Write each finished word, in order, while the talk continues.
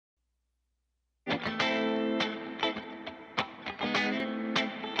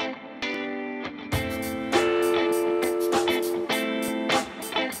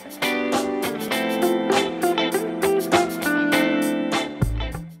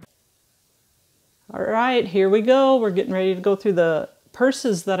right, here we go. We're getting ready to go through the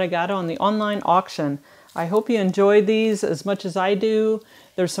purses that I got on the online auction. I hope you enjoy these as much as I do.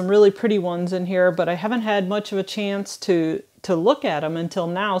 There's some really pretty ones in here, but I haven't had much of a chance to look at them until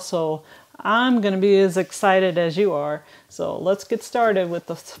now, so I'm going to be as excited as you are. So let's get started with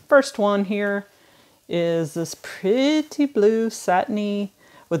the first one here. Is this pretty blue satiny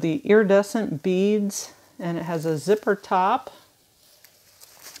with the iridescent beads, and it has a zipper top.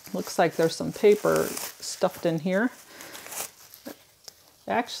 Looks like there's some paper stuffed in here.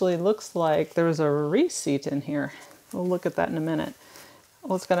 It actually looks like there's a receipt in here. We'll look at that in a minute.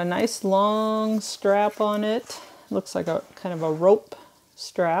 Well, it's got a nice long strap on it. Looks like a kind of a rope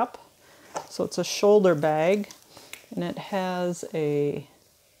strap. So it's a shoulder bag, and it has a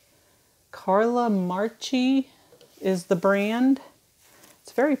Carla Marchi is the brand.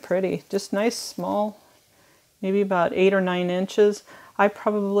 It's very pretty, just nice small, maybe about 8 or 9 inches. I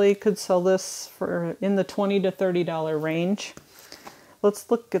probably could sell this for in the $20 to $30 range.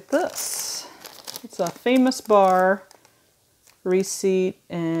 Let's look at this. It's a Famous Barr receipt,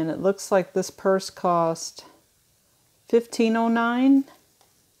 and it looks like this purse cost $15.09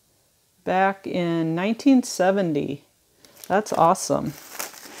 back in 1970. That's awesome.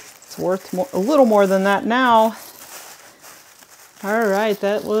 It's worth a little more than that now. All right,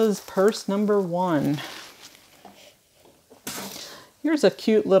 that was purse number 1. Here's a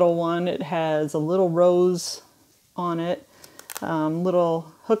cute little one. It has a little rose on it,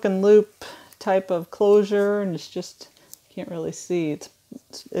 little hook and loop type of closure, and it's just, can't really see.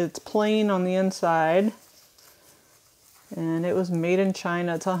 It's plain on the inside, and it was made in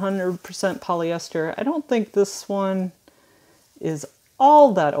China. It's 100% polyester. I don't think this one is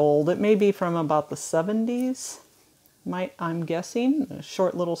all that old. It may be from about the 70s, I'm guessing. A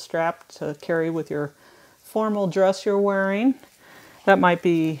short little strap to carry with your formal dress you're wearing. That might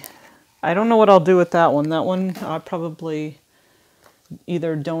be, I don't know what I'll do with that one. That one I'll probably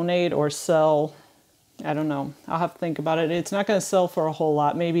either donate or sell. I don't know. I'll have to think about it. It's not going to sell for a whole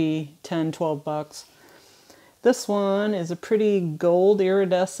lot, maybe 10, 12 bucks. This one is a pretty gold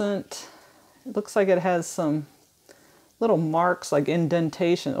iridescent. It looks like it has some little marks like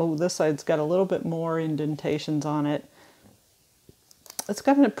indentation. Oh, this side's got a little bit more indentations on it. It's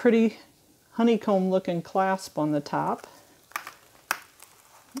got a pretty honeycomb looking clasp on the top.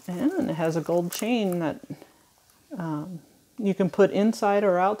 And it has a gold chain that you can put inside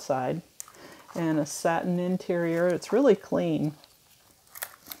or outside, and a satin interior. It's really clean.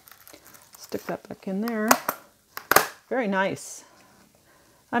 Stick that back in there. Very nice.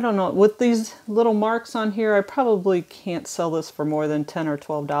 I don't know, with these little marks on here, I probably can't sell this for more than $10 or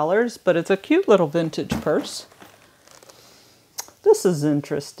 $12, but it's a cute little vintage purse. This is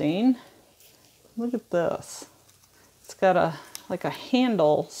interesting. Look at this. It's got like a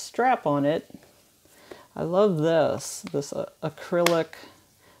handle strap on it. I love this acrylic.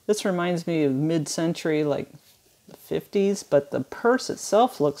 This reminds me of mid-century, like the 50s, but the purse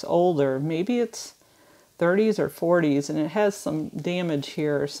itself looks older. Maybe it's 30s or 40s, and it has some damage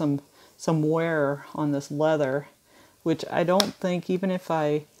here, some wear on this leather, which I don't think, even if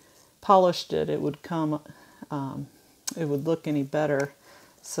I polished it, it would come, it would look any better.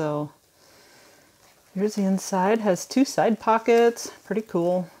 So here's the inside. Has 2 side pockets. Pretty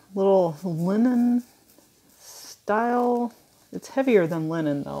cool. Little linen style. It's heavier than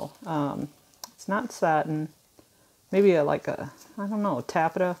linen though. It's not satin. Maybe like a, I don't know,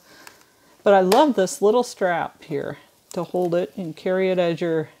 taffeta. But I love this little strap here to hold it and carry it as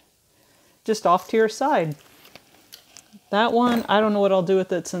you're just off to your side. That one, I don't know what I'll do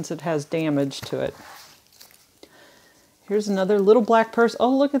with it since it has damage to it. Here's another little black purse.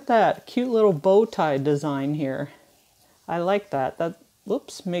 Oh, look at that. Cute little bow tie design here. I like that. That,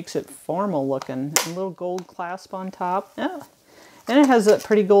 whoops, makes it formal looking. A little gold clasp on top. Yeah. And it has that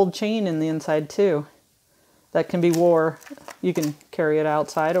pretty gold chain in the inside too. That can be wore. You can carry it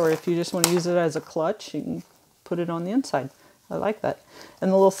outside, or if you just want to use it as a clutch, you can put it on the inside. I like that. And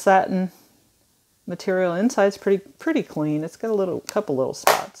the little satin material inside's pretty clean. It's got a couple little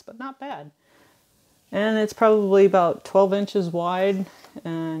spots, but not bad. And it's probably about 12 inches wide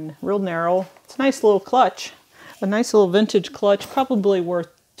and real narrow. It's a nice little clutch. A nice little vintage clutch, probably worth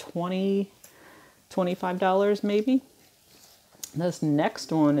 $20, $25 maybe. This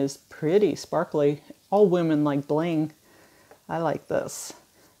next one is pretty sparkly. All women like bling. I like this.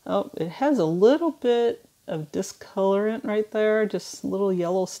 Oh, it has a little bit of discolorant right there, just a little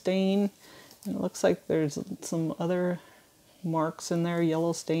yellow stain. And it looks like there's some other marks in there,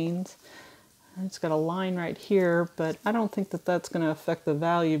 yellow stains. It's got a line right here, but I don't think that that's going to affect the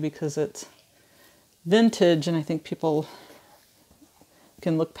value because it's vintage, and I think people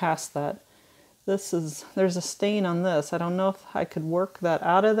can look past that. there's a stain on this. I don't know if I could work that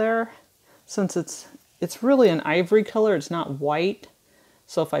out of there since it's really an ivory color. It's not white.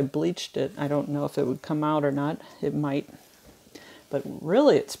 So if I bleached it, I don't know if it would come out or not. It might. But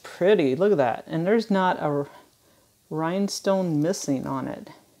really, it's pretty. Look at that. And there's not a rhinestone missing on it.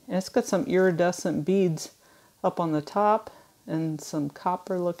 And it's got some iridescent beads up on the top and some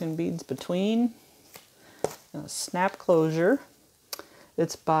copper looking beads between. A snap closure.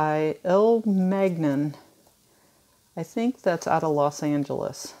 It's by El Magnan. I think that's out of Los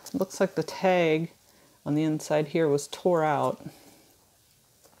Angeles. It looks like the tag on the inside here was tore out.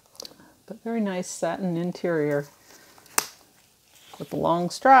 But very nice satin interior with a long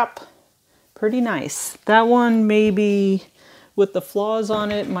strap. Pretty nice. That one maybe with the flaws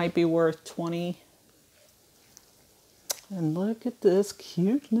on it might be worth 20. And look at this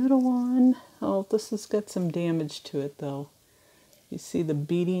cute little one. Oh, this has got some damage to it though. You see the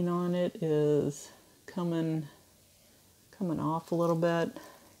beading on it is coming off a little bit.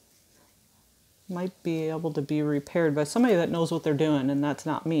 Might be able to be repaired by somebody that knows what they're doing, and that's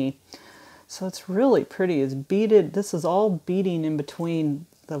not me. So it's really pretty. It's beaded. This is all beading in between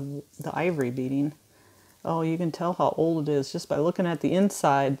the ivory beading. Oh, you can tell how old it is just by looking at the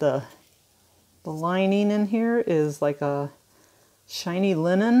inside. The lining in here is like a shiny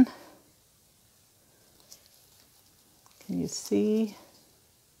linen. Can you see?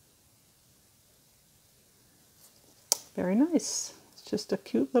 Very nice. It's just a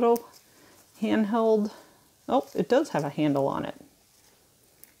cute little handheld. Oh, it does have a handle on it.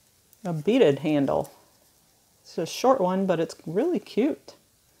 A beaded handle. It's a short one, but it's really cute.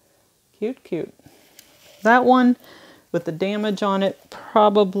 Cute, cute. That one with the damage on it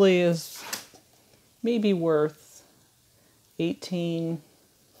probably is maybe worth 18.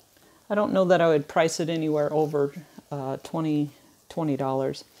 I don't know that I would price it anywhere over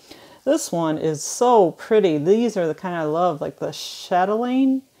 $20. This one is so pretty. These are the kind I love, like the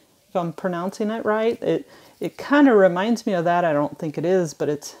chatelaine, if I'm pronouncing it right. It kind of reminds me of that. I don't think it is, but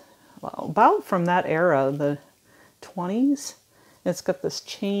it's about from that era, the 20s. It's got this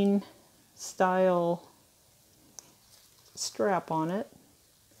chain style strap on it.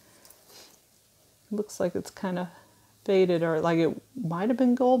 Looks like it's kind of faded, or like it might have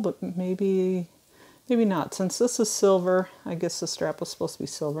been gold, but maybe not. Since this is silver, I guess the strap was supposed to be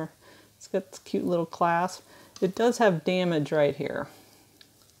silver. It's got this cute little clasp. It does have damage right here.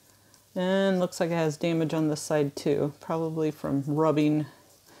 And looks like it has damage on this side too, probably from rubbing,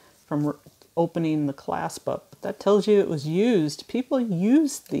 from opening the clasp up. But that tells you it was used. People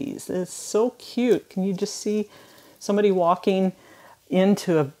used these. It's so cute. Can you just see somebody walking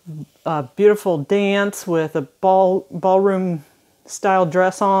into a beautiful dance with a ballroom style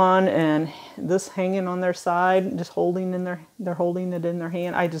dress on and this hanging on their side, just holding they're holding it in their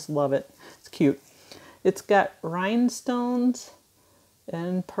hand. I just love it. It's cute. It's got rhinestones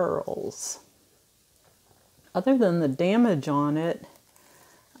and pearls. Other than the damage on it,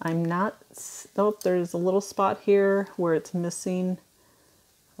 I'm not, oh, there's a little spot here where it's missing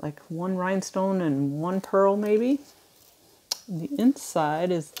like one rhinestone and one pearl maybe. The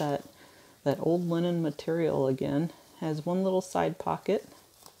inside is that old linen material again. Has one little side pocket.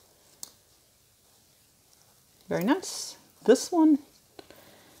 Very nice. This one,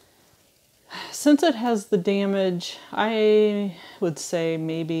 since it has the damage, I would say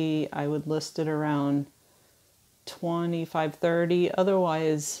maybe I would list it around $25, $30.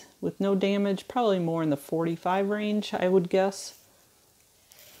 Otherwise, with no damage, probably more in the $45 range, I would guess.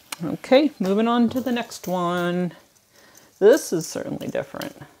 Okay, moving on to the next one. This is certainly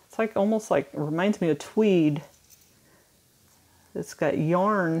different. It's like almost like, it reminds me of tweed. It's got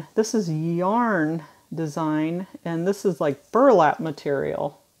yarn. This is yarn design, and this is like burlap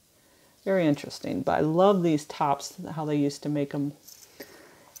material. Very interesting, but I love these tops, how they used to make them.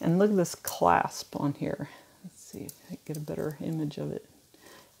 And look at this clasp on here. Let's see if I can get a better image of it.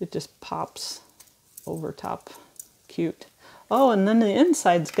 It just pops over top. Cute. Oh, and then the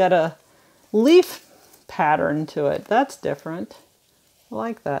inside's got a leaf pattern to it. That's different. I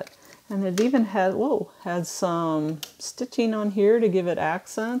like that. And it even has some stitching on here to give it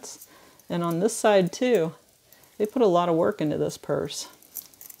accents. And on this side too. They put a lot of work into this purse.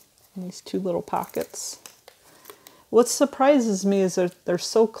 And these two little pockets. What surprises me is that they're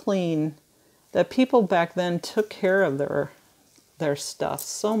so clean that people back then took care of their stuff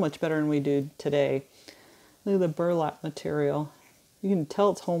so much better than we do today. Look at the burlap material. You can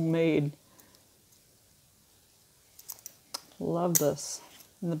tell it's homemade. Love this.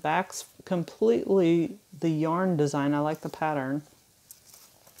 And the back's completely the yarn design. I like the pattern.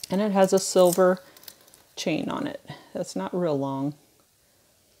 And it has a silver chain on it. That's not real long.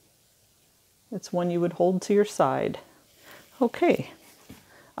 It's one you would hold to your side. Okay,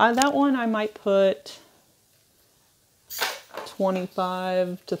 that one I might put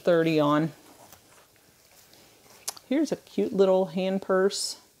 25 to 30 on. Here's a cute little hand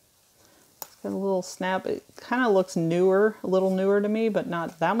purse. It's got a little snap. It kind of looks newer, a little newer to me, but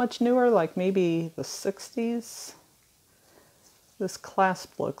not that much newer, like maybe the 60s. This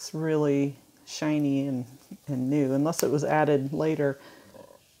clasp looks really shiny and new, unless it was added later.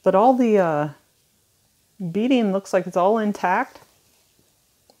 But all the beading looks like it's all intact.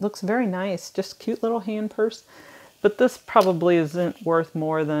 Looks very nice, just cute little hand purse. But this probably isn't worth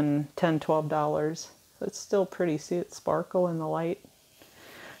more than $10, $12. It's still pretty. See it sparkle in the light?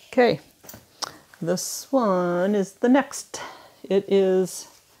 Okay, this one is the next. It is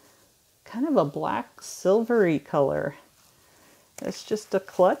kind of a black silvery color. It's just a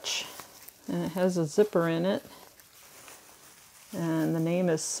clutch, and it has a zipper in it. And the name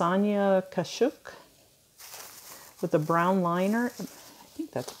is Sonia Kashuk with a brown liner. I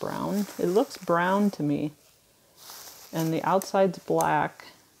think that's brown. It looks brown to me. And the outside's black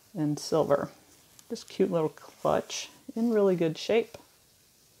and silver. This cute little clutch in really good shape.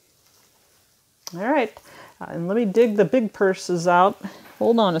 All right, and let me dig the big purses out.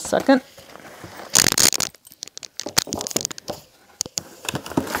 Hold on a second.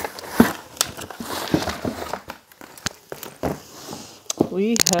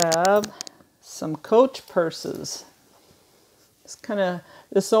 We have some Coach purses.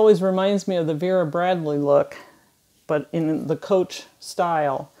 This always reminds me of the Vera Bradley look, but in the Coach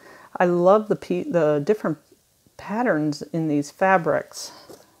style. I love the different patterns in these fabrics,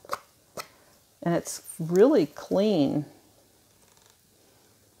 and it's really clean.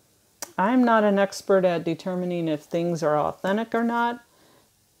 I'm not an expert at determining if things are authentic or not,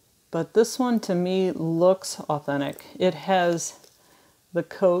 but this one to me looks authentic. It has the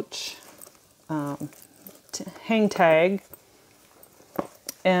Coach hang tag,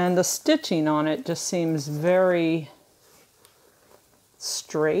 and the stitching on it just seems very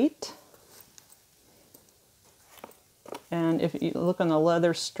straight. And if you look on the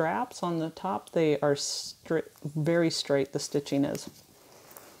leather straps on the top, they are very straight, the stitching is.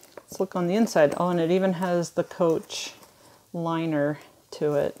 Let's look on the inside. Oh, and it even has the Coach liner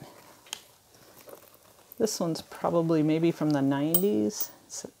to it. This one's probably maybe from the 90s,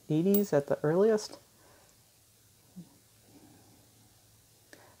 80s at the earliest.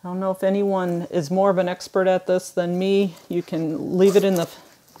 I don't know if anyone is more of an expert at this than me. You can leave it in the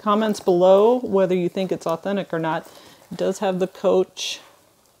comments below whether you think it's authentic or not. It does have the Coach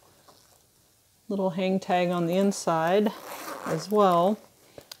little hang tag on the inside as well.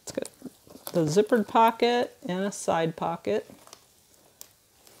 It's got the zippered pocket and a side pocket.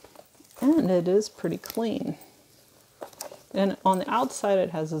 And it is pretty clean. And on the outside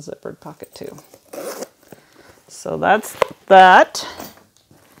it has a zippered pocket too. So that's that.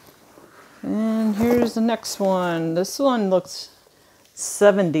 And here's the next one. This one looks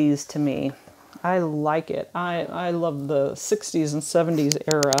 70s to me. I like it. I love the 60s and 70s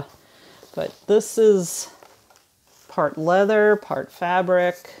era. But this is part leather, part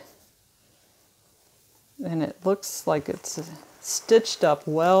fabric. And it looks like it's stitched up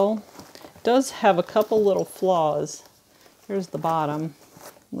well. It does have a couple little flaws. Here's the bottom.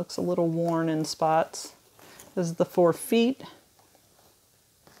 Looks a little worn in spots. This is the 4 feet.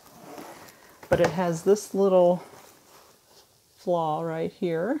 But it has this little flaw right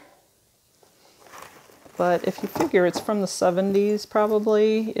here. But if you figure it's from the 70s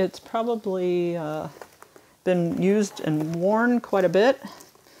probably, it's probably been used and worn quite a bit.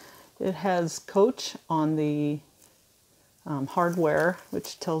 It has Coach on the hardware,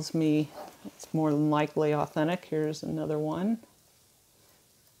 which tells me it's more than likely authentic. Here's another one.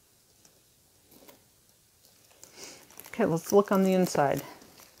 Okay, let's look on the inside.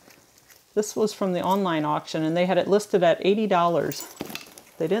 This was from the online auction, and they had it listed at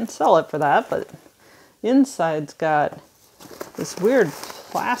 $80. They didn't sell it for that, but the inside's got this weird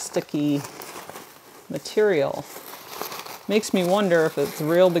plasticky material. Makes me wonder if it's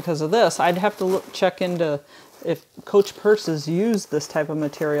real because of this. I'd have to check into if Coach purses used this type of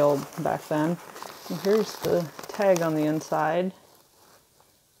material back then. And here's the tag on the inside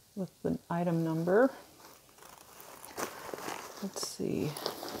with the item number. Let's see.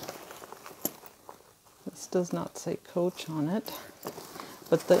 This does not say Coach on it,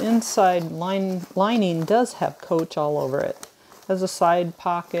 but the inside lining does have Coach all over it. It has a side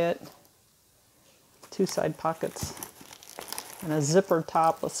pocket, 2 side pockets, and a zipper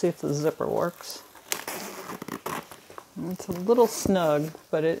top. Let's see if the zipper works. It's a little snug,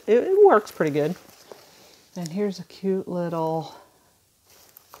 but it works pretty good. And here's a cute little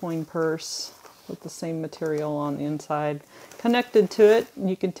coin purse. with the same material on the inside. Connected to it,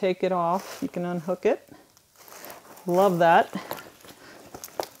 you can take it off, you can unhook it. Love that.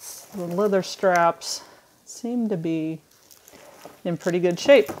 The leather straps seem to be in pretty good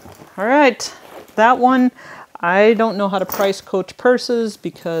shape. All right, that one, I don't know how to price Coach purses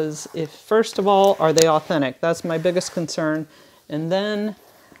because first of all, are they authentic? That's my biggest concern. And then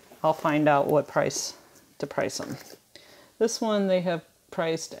I'll find out what price to price them. This one they have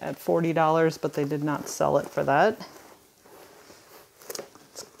priced at $40, but they did not sell it for that.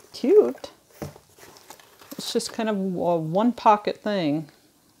 It's cute. It's just kind of a one pocket thing.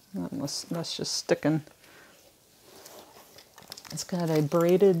 That's just sticking. It's got a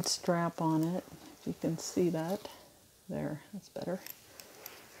braided strap on it, if you can see that. There, that's better.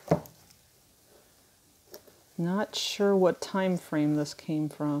 Not sure what time frame this came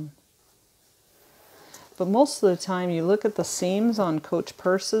from. But most of the time you look at the seams on Coach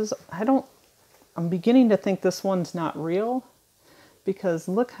purses, I'm beginning to think this one's not real, because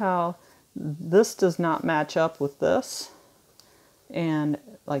look how this does not match up with this. And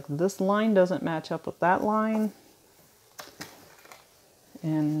like this line doesn't match up with that line.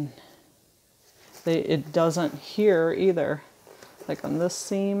 And it doesn't here either. Like on this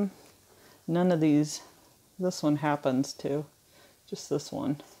seam, none of these, this one happens to, just this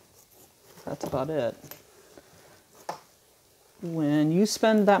one. That's about it. When you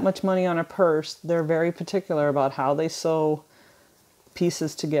spend that much money on a purse, they're very particular about how they sew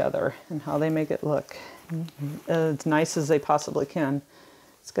pieces together and how they make it look as nice as they possibly can.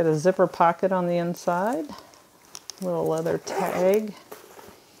 It's got a zipper pocket on the inside, little leather tag,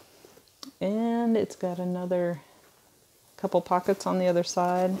 and it's got another couple pockets on the other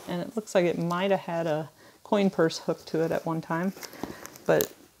side, and it looks like it might have had a coin purse hooked to it at one time,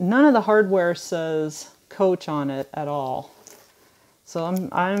 but none of the hardware says Coach on it at all. So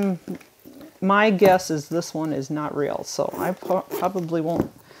my guess is this one is not real, so I probably won't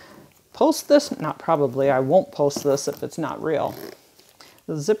post this. Not probably, I won't post this if it's not real.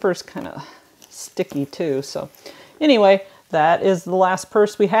 The zipper's kind of sticky too, so anyway, that is the last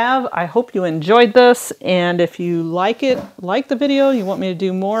purse we have. I hope you enjoyed this, and if you like the video, you want me to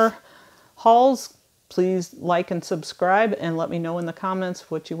do more hauls, please like and subscribe and let me know in the comments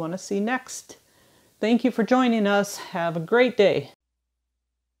what you want to see next. Thank you for joining us. Have a great day.